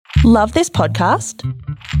Love this podcast?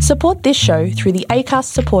 Support this show through the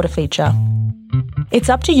Acast supporter feature. It's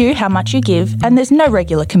up to you how much you give, and there's no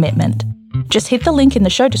regular commitment. Just hit the link in the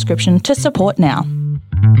show description to support now.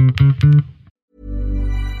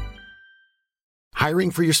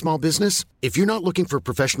 Hiring for your small business? If you're not looking for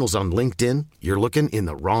professionals on LinkedIn, you're looking in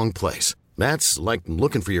the wrong place. That's like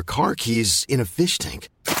looking for your car keys in a fish tank.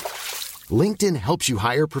 LinkedIn helps you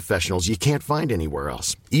hire professionals you can't find anywhere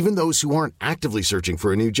else, even those who aren't actively searching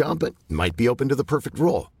for a new job but might be open to the perfect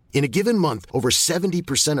role. In a given month, over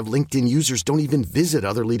 70% of LinkedIn users don't even visit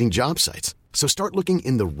other leading job sites. So start looking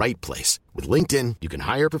in the right place. With LinkedIn, you can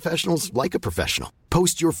hire professionals like a professional.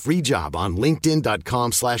 Post your free job on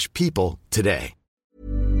linkedin.com/people today.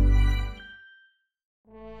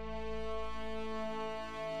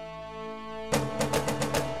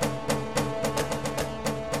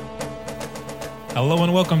 Hello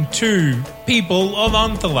and welcome to People of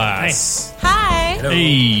Anthalas. Hi.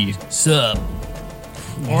 Hey, sup?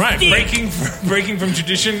 All right, breaking from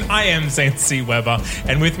tradition, I am Saint C. Weber,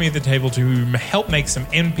 and with me at the table to help make some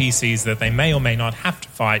NPCs that they may or may not have to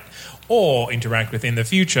fight or interact with in the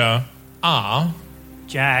future are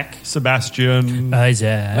Jack, Sebastian,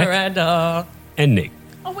 Isaac, Miranda, and Nick.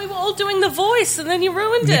 Oh, we were all doing the voice and then you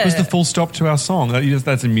ruined Nick it. was the full stop to our song.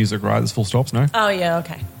 That's in music, right? There's full stops, no? Oh, yeah,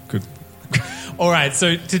 okay. Good. All right,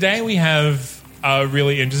 so today we have a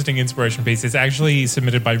really interesting inspiration piece. It's actually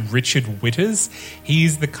submitted by Richard Witters.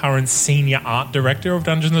 He's the current senior art director of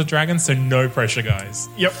Dungeons & Dragons, so no pressure, guys.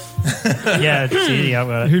 Yep. yeah, gee,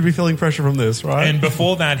 Who'd be feeling pressure from this, right? And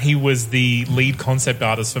before that, he was the lead concept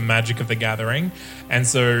artist for Magic of the Gathering. And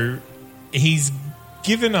so he's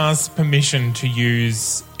given us permission to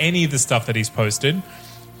use any of the stuff that he's posted.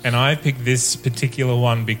 And I picked this particular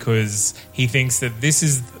one because he thinks that this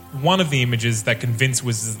is one of the images that convinced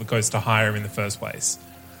Wizards of the Coast to hire him in the first place.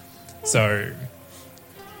 So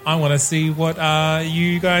I want to see what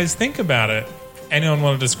you guys think about it. Anyone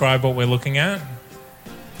want to describe what we're looking at?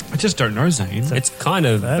 I just don't know, Zane. It's kind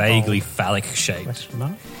of vaguely phallic shaped.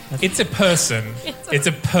 It's a person. It's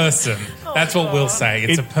a person. That's what we'll say.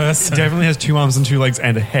 It's a person. It definitely has 2 arms and 2 legs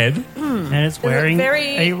and a head. And it's wearing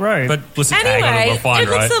a robe. But plus a tag on it, Anyway, we're fine, it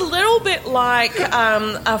looks right? a little bit like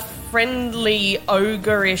a friendly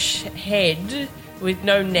ogre-ish head with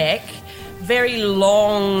no neck, very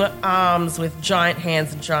long arms with giant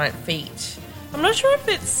hands and giant feet. I'm not sure if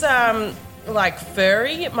it's like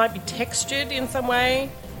furry. It might be textured in some way.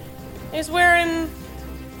 He's wearing...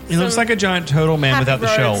 He looks like a giant turtle man without the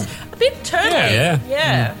shell. A bit turtly.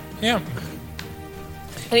 Yeah. Yeah.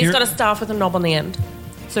 And he's got a staff with a knob on the end.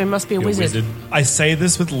 So he must be a wizard. I say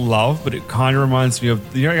this with love, but it kind of reminds me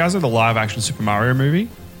of... You guys know the live-action Super Mario movie?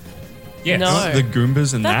 Yes. No. The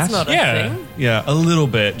Goombas and That's that? not a thing. Yeah, a little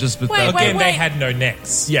bit. Just with Wait, the... wait, Again, they had no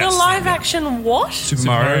necks. Yes. The live action what? Super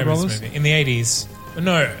Mario Brothers Brothers? movie in the 80s.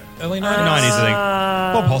 No, early 90s. 90s, I think.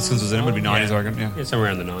 Bob Hoskins was in it. It would be 90s, Yeah. I reckon. Yeah. Yeah, somewhere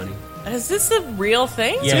around the 90s. Is this a real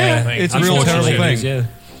thing? Yeah, it's a real terrible Unfortunately, thing. Yeah.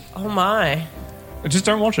 Oh my. Just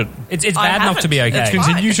don't watch it. It's I bad enough to be haven't. okay. It's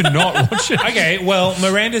Continue to not watch it. Okay, well,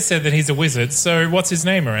 Miranda said that he's a wizard, so what's his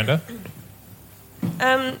name, Miranda?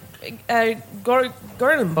 Grondeborg.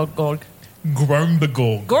 Grondeborg.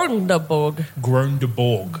 Grondeborg. Grondeborg.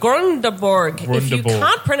 Grondeborg. If you Grondeborg.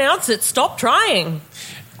 can't pronounce it, stop trying.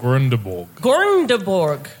 Grondeborg.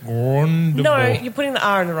 Grondeborg. Grondeborg. No, you're putting the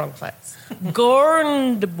R in the wrong place.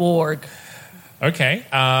 Grondeborg. Okay,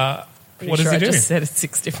 what does sure he I do? just said it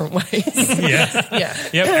 6 different ways. Yeah. Yeah.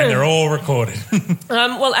 Yep, and they're all recorded.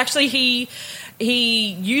 Well, actually, he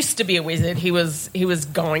used to be a wizard. He was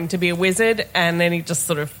going to be a wizard, and then he just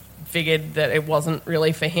sort of figured that it wasn't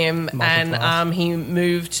really for him, and he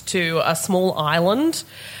moved to a small island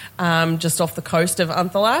just off the coast of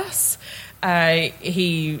Anthalas.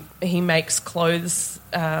 He makes clothes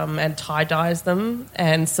and tie dyes them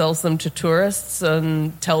and sells them to tourists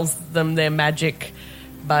and tells them they're magic,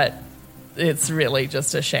 but it's really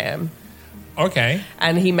just a sham. Okay.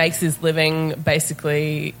 And he makes his living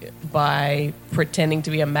basically by pretending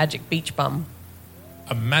to be a magic beach bum.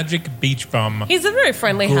 A magic beach bum. He's a very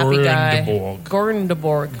friendly, happy guy. Grondeborg.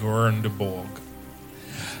 Grondeborg. Grondeborg.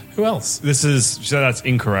 Who else? That's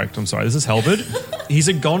incorrect. I'm sorry. This is Helbert. He's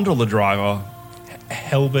a gondola driver.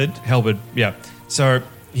 Helbert, yeah. So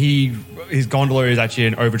his gondola is actually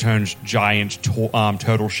an overturned giant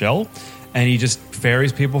turtle shell, and he just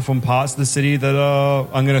ferries people from parts of the city that are,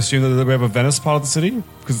 I'm going to assume that we have a Venice part of the city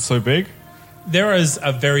because it's so big. There is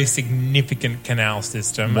a very significant canal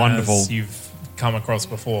system. Wonderful. As you've come across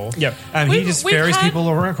before. Yep. And he just ferries people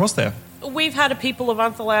around across there. We've had a People of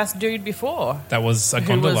Anthalas dude before. That was a Who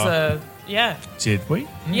gondola. was yeah. Did we?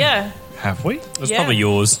 Yeah. Have we? It was Yeah. probably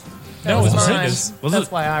yours. No, That was it was mine. Ziggers. Was That's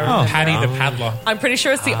it? why I remember. Paddy the Paddler. I'm pretty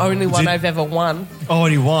sure it's the only one I've ever won. Oh,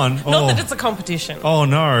 and he won. Not that it's a competition. Oh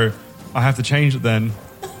no, I have to change it then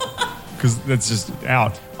because that's just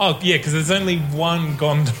out. Oh, yeah, because there's only one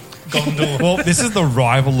gondola. Well, this is the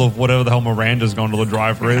rival of whatever the hell Miranda's gondola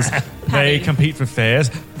driver is. They compete for fares.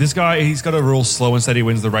 This guy, he's got a real slow and steady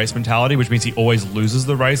wins the race mentality, which means he always loses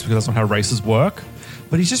the race because that's not how races work.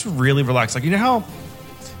 But he's just really relaxed. Like, you know how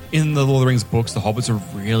in the Lord of the Rings books, the hobbits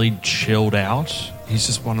are really chilled out? He's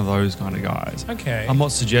just one of those kind of guys. Okay. I'm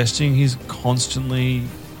not suggesting he's constantly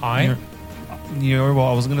High? You know, well,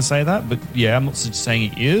 I wasn't going to say that, but yeah, I'm not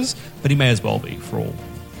saying he is, but he may as well be for all.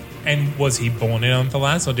 And was he born in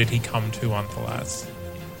Unthalas or did he come to Unthalas?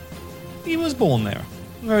 He was born there.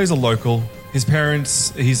 No, he's a local. His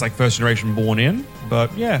parents, he's like first generation born in,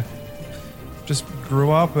 but yeah, just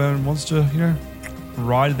grew up and wants to, you know,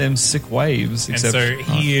 ride them sick waves. And so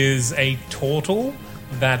he is a turtle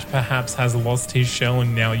that perhaps has lost his shell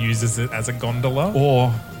and now uses it as a gondola.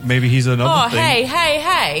 Or maybe he's another Oh, thing.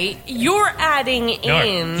 hey. You're adding No,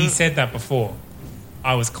 in. he said that before.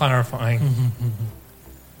 I was clarifying.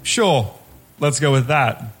 Sure, let's go with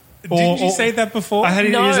that. Did you say that before? I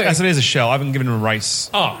No. said he has a shell. I haven't given him a race.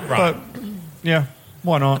 Oh, right. But yeah,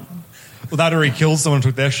 why not? Well, that or he killed someone and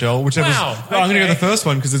took their shell. Whichever. Wow, I'm going to go okay. the first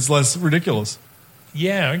one because it's less ridiculous.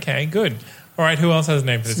 Yeah, okay, good. All right, who else has a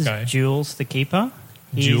name for This this is guy? Jules, the keeper.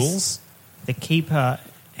 He's Jules? the keeper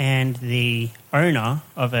and the owner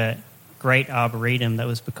of a great arboretum that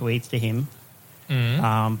was bequeathed to him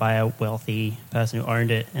by a wealthy person who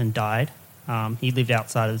owned it and died. He lived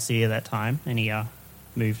outside of the city at that time, and he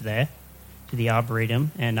moved there to the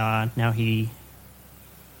arboretum, and now he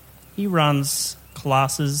runs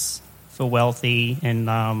classes for wealthy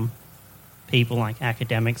and people like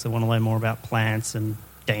academics that want to learn more about plants and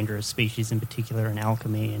dangerous species in particular, and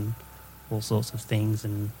alchemy and all sorts of things,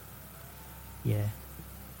 and yeah.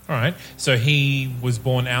 All right, so he was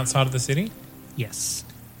born outside of the city? Yes.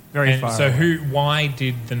 Very And far so away. why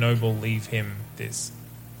did the noble leave him this?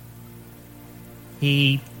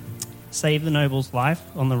 He saved the noble's life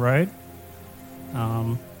on the road,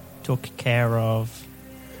 took care of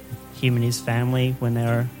him and his family when they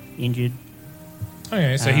were injured.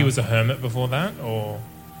 Okay, so he was a hermit before that, or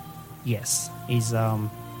Yes, his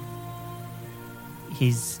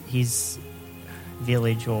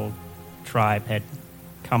village or tribe had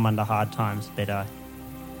come under hard times, but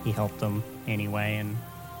he helped them anyway, and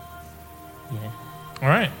yeah. all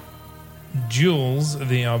right, Jules,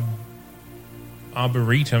 the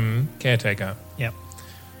arboretum caretaker. Yep.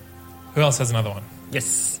 Who else has another one?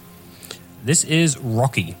 Yes. This is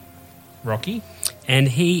Rocky, Rocky. and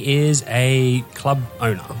he is a club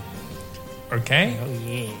owner. Okay. Oh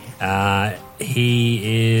yeah.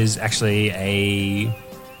 He is actually a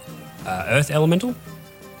earth elemental.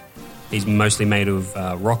 He's mostly made of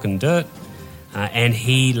rock and dirt, and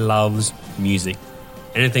he loves music.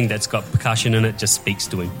 Anything that's got percussion in it just speaks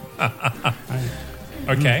to him.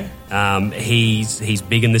 Okay. He's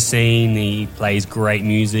big in the scene. He plays great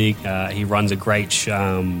music. He runs a great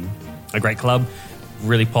club,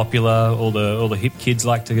 really popular. All the hip kids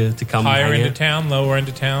like to come. Higher hang end out. of town, lower end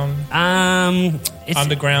of town, It's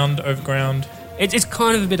underground, overground. It's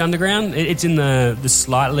kind of a bit underground. It's in the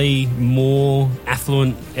slightly more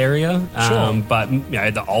affluent area, Sure. but you know,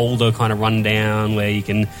 the older kind of rundown where you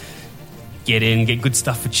can get in, get good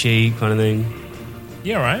stuff for cheap, kind of thing.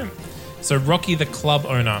 Yeah, right. So Rocky, the club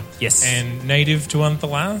owner. Yes. And native to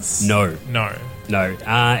Unthalas? No. No.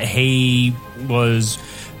 He was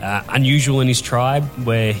unusual in his tribe,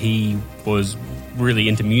 where he was really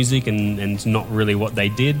into music and not really what they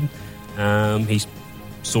did. He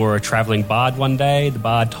saw a travelling bard one day. The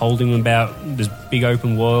bard told him about this big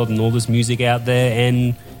open world and all this music out there,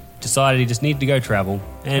 and decided he just needed to go travel.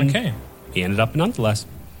 And Okay. he ended up in Unthalas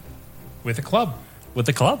With a club. with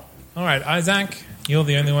the club. All right, Isaac, you're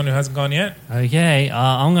the only one who hasn't gone yet. Okay,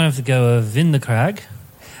 I'm going to have to go with Vindicrag,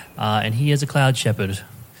 and he is a cloud shepherd.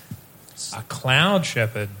 A cloud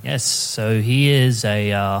shepherd. Yes, so he is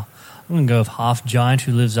I'm going to go with half giant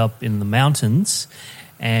who lives up in the mountains,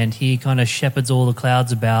 and he kind of shepherds all the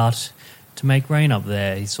clouds about to make rain up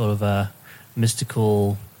there. He's sort of a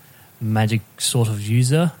mystical magic sort of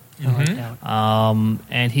user. I like that.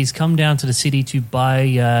 And he's come down to the city to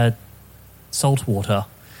buy salt water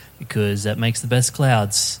because that makes the best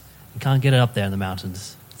clouds. You can't get it up there in the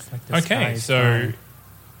mountains. It's like the sky Okay, is so fine.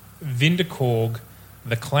 Vindicorg,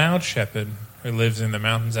 the cloud shepherd who lives in the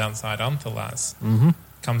mountains outside Unthalas,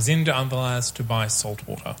 comes into Unthalas to buy salt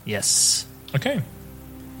water. Yes. Okay.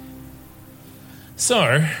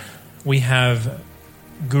 So, we have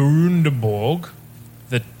Grundeborg,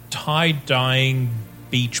 the tie-dyeing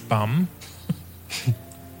beach bum,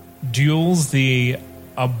 Duels the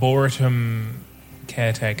Arboretum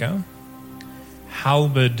caretaker,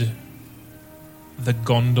 Halberd the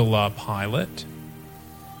gondola pilot,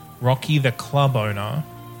 Rocky the club owner,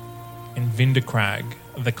 and Vindicrag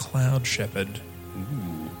the cloud shepherd.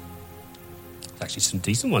 There's actually some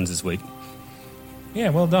decent ones this week. Yeah,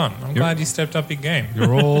 well done. I'm glad you stepped up your game.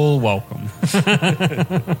 You're all welcome.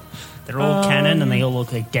 They're all canon and they all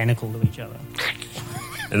look identical to each other.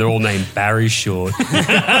 And they're all named Barry Short.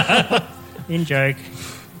 In joke.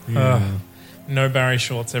 No Barry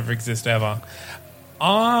Shorts ever exist ever.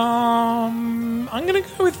 I'm going to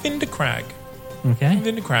go with Vindicrag. Okay.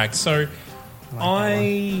 Vindicrag. So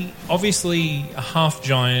I obviously a half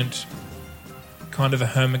giant, kind of a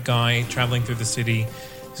hermit guy traveling through the city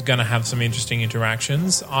is going to have some interesting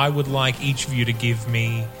interactions. I would like each of you to give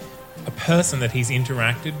me a person that he's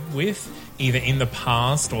interacted with, either in the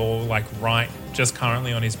past or like just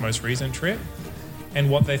currently on his most recent trip, and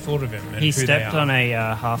what they thought of him. And He who stepped they are. on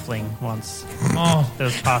a halfling once Oh, that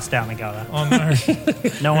was passed down the gutter. oh no!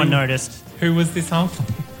 No one noticed. Who was this halfling?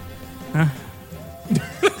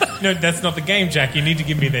 No, that's not the game, Jack. You need to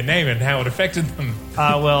give me their name and how it affected them.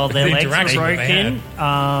 Well, their The legs were interaction that they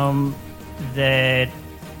broken. Their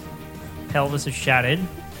pelvis was shattered,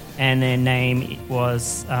 and their name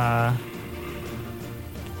was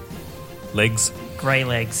Legs. Grey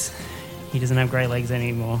Legs. He doesn't have grey legs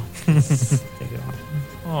anymore.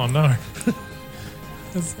 Oh no!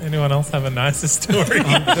 Does anyone else have a nicer story?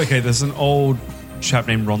 Okay, there's an old chap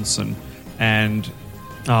named Ronson, and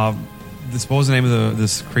what was the name of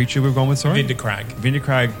this creature we've gone with? Sorry, Vindicrag.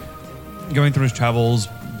 Vindicrag, going through his travels,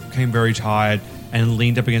 became very tired and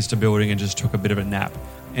leaned up against a building and just took a bit of a nap.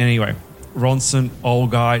 Anyway, Ronson,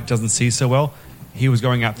 old guy, doesn't see so well. He was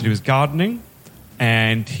going out to do his gardening,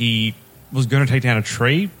 and he was going to take down a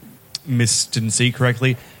tree, didn't see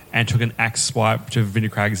correctly, and took an axe swipe to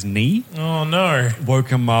Vindicrag's knee. Oh no! Woke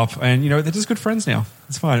him up, and they're just good friends now.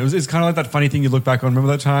 It's fine. It's kind of like that funny thing you look back on.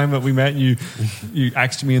 Remember that time that we met and you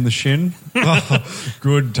axed me in the shin? Oh,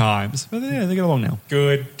 good times. But yeah, they get along now.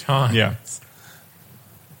 Good times. Yeah.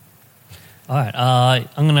 All right.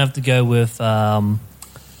 I'm going to have to go with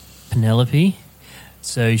Penelope.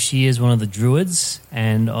 So she is one of the druids,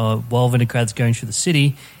 and while Vindicrad's going through the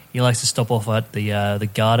city, he likes to stop off at the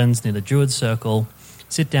gardens near the druid circle,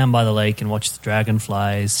 sit down by the lake and watch the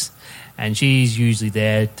dragonflies. And she's usually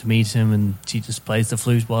there to meet him, and she just plays the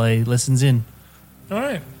flute while he listens in. All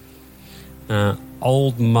right.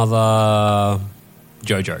 Old Mother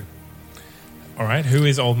Jojo. All right. Who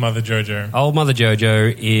is Old Mother Jojo? Old Mother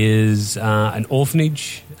Jojo is an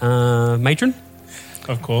orphanage matron.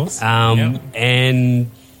 Of course. Yep.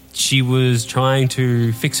 And she was trying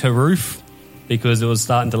to fix her roof because it was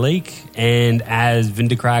starting to leak. And as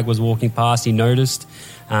Vindicrag was walking past, he noticed,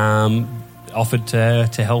 offered to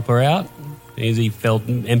help her out. He felt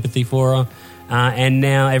empathy for her. And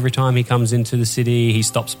now every time he comes into the city, he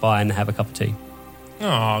stops by and have a cup of tea.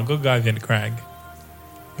 Oh, good guy, Vindicrag.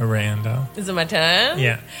 Miranda. Is it my turn?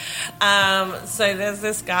 Yeah. So there's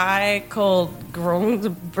this guy called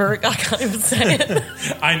Grundberg. I can't even say it.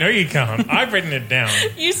 I know you can't. I've written it down.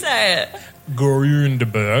 You say it.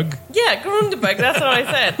 Grundberg. Yeah, Grundberg. That's what I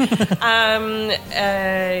said.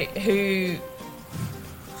 Who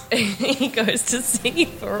he goes to see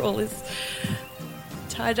for all his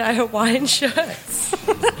tie-dye Hawaiian shirts.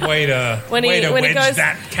 Way to wedge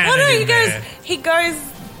that cannon in there. He goes,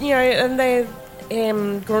 and they.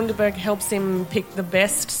 Grundberg helps him pick the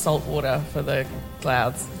best salt water for the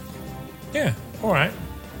clouds. Yeah, all right.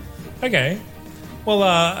 Okay.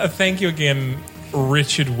 Well, thank you again,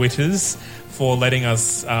 Richard Witters, for letting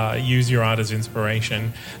us use your art as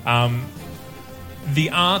inspiration. The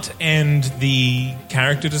art and the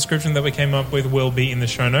character description that we came up with will be in the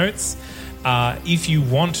show notes. If you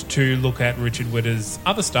want to look at Richard Witters'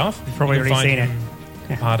 other stuff, You've probably you can already find seen him.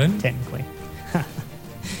 it. Pardon? Technically.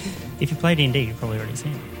 If you played D&D, you've probably already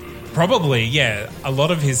seen it. Probably, yeah. A lot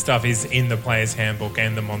of his stuff is in the Player's Handbook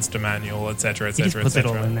and the Monster Manual, etc., He just etc., puts it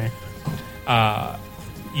all etc. in there.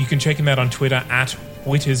 You can check him out on Twitter at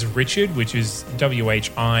WittersRichard, which is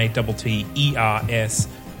WHITTERS,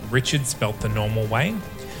 Richard spelt the normal way,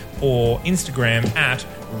 or Instagram at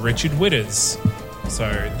Richard Witters. So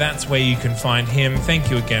that's where you can find him. Thank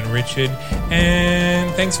you again, Richard. And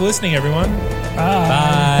thanks for listening, everyone.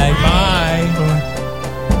 Bye. Bye.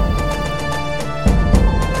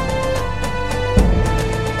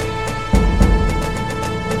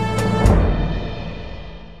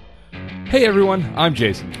 Hey everyone, I'm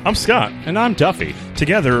Jason. I'm Scott. And I'm Duffy.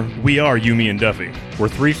 Together, we are Yumi and Duffy. We're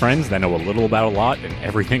three friends that know a little about a lot and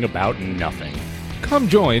everything about nothing. Come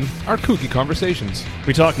join our kooky conversations.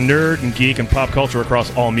 We talk nerd and geek and pop culture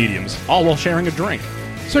across all mediums, all while sharing a drink.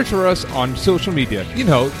 Search for us on social media. You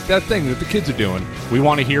know, that thing that the kids are doing. We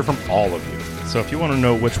want to hear from all of you. So if you want to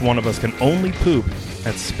know which one of us can only poop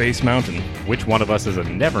at Space Mountain, which one of us is a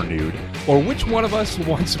never nude, Or which one of us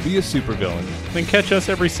wants to be a supervillain? then catch us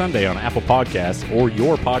every Sunday on Apple Podcasts or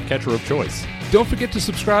your podcatcher of choice. Don't forget to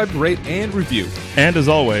subscribe, rate, and review. And as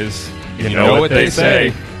always, You know what they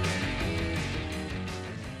say.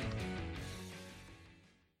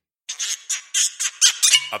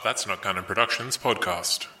 A That's Not Canon Productions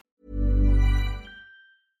podcast.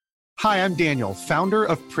 Hi, I'm Daniel, founder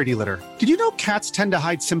of Pretty Litter. Did you know cats tend to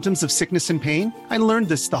hide symptoms of sickness and pain? I learned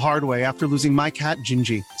this the hard way after losing my cat,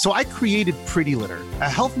 Gingy. So I created Pretty Litter, a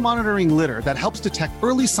health monitoring litter that helps detect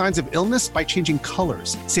early signs of illness by changing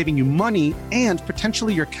colors, saving you money and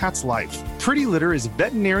potentially your cat's life. Pretty Litter is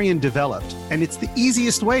veterinarian developed, and it's the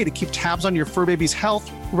easiest way to keep tabs on your fur baby's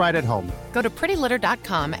health right at home. Go to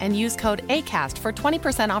prettylitter.com and use code ACAST for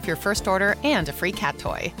 20% off your first order and a free cat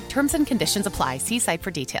toy. Terms and conditions apply. See site for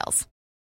details.